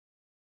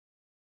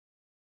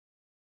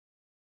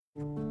I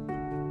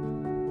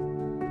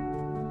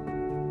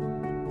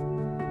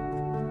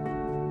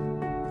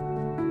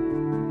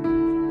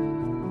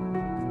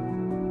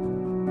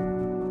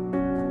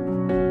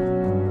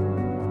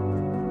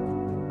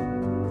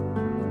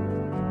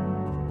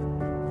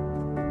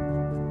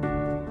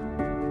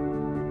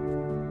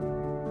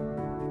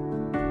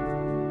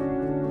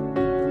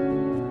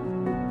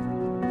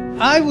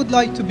would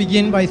like to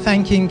begin by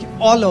thanking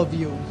all of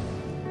you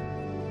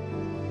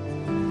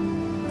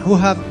who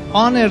have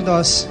honored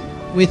us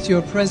with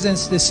your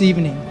presence this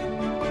evening.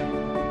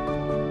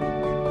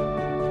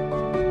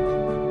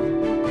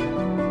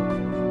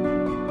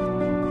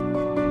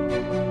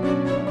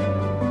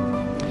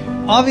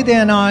 Avide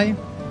and I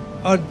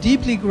are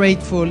deeply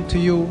grateful to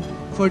you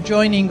for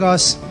joining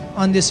us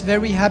on this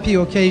very happy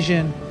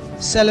occasion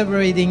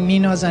celebrating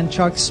Mina's and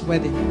Chuck's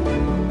wedding.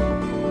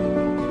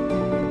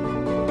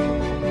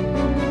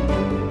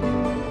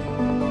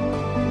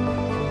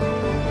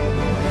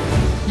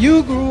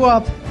 You grew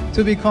up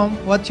to become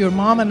what your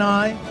mom and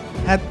I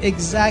had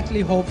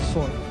exactly hoped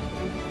for.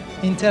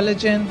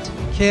 Intelligent,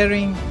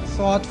 caring,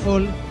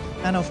 thoughtful,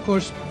 and of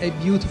course, a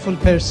beautiful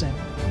person.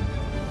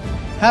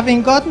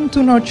 Having gotten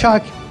to know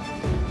Chuck,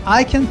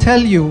 I can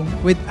tell you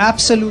with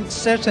absolute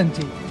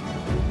certainty,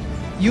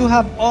 you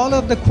have all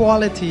of the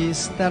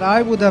qualities that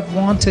I would have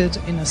wanted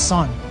in a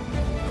son,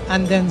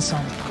 and then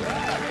some.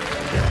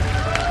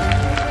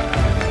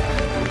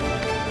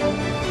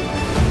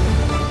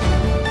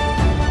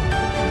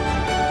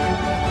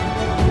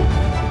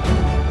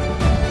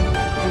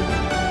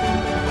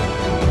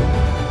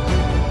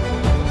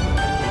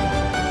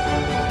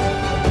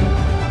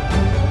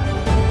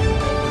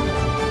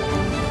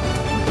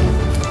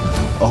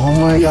 Oh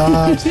my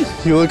God,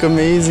 you look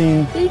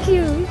amazing. Thank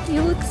you.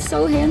 You look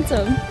so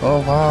handsome.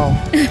 Oh wow.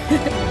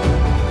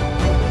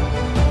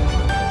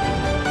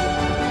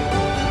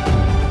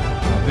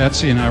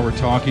 Betsy and I were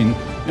talking,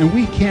 and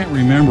we can't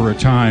remember a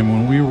time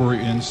when we were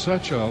in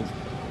such a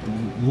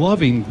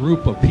loving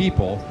group of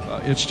people.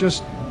 It's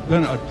just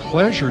been a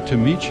pleasure to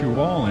meet you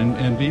all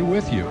and be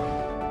with you.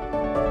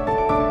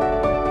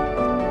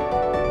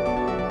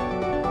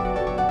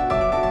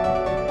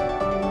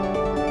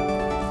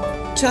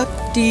 Chuck,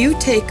 do you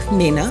take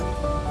Mina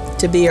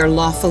to be your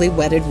lawfully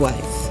wedded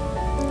wife,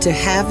 to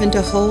have and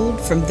to hold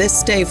from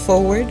this day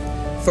forward,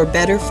 for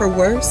better, for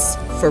worse,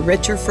 for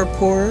richer, for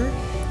poorer,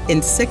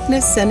 in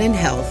sickness and in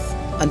health,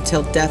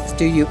 until death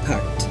do you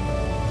part?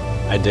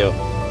 I do.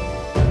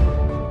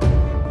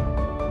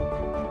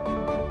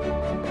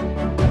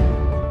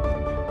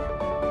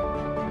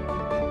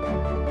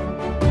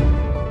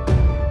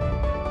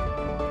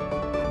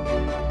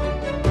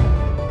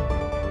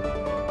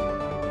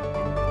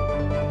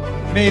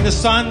 May the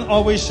sun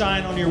always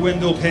shine on your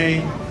window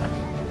pane.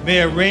 May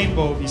a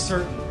rainbow be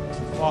certain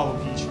to follow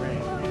each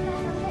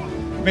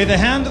rain. May the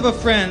hand of a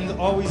friend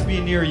always be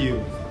near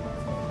you.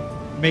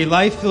 May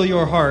life fill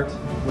your heart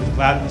with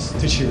gladness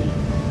to cheer you.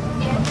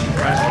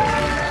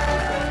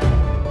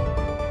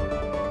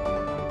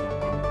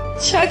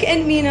 Chuck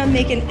and Mina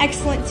make an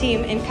excellent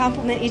team and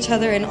complement each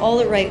other in all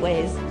the right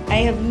ways. I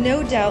have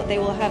no doubt they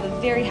will have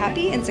a very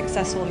happy and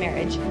successful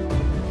marriage.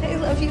 I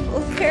love you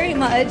both very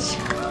much.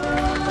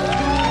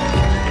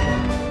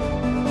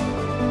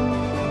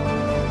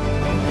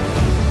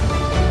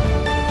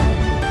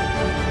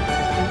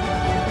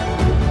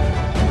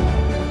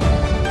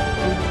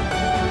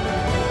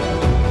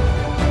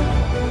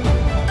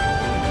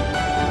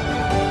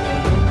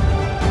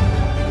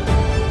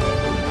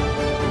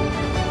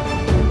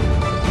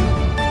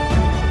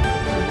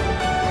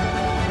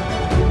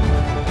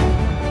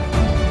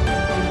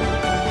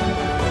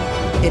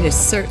 It is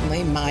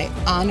certainly my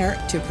honor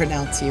to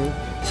pronounce you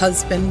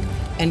husband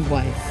and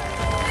wife.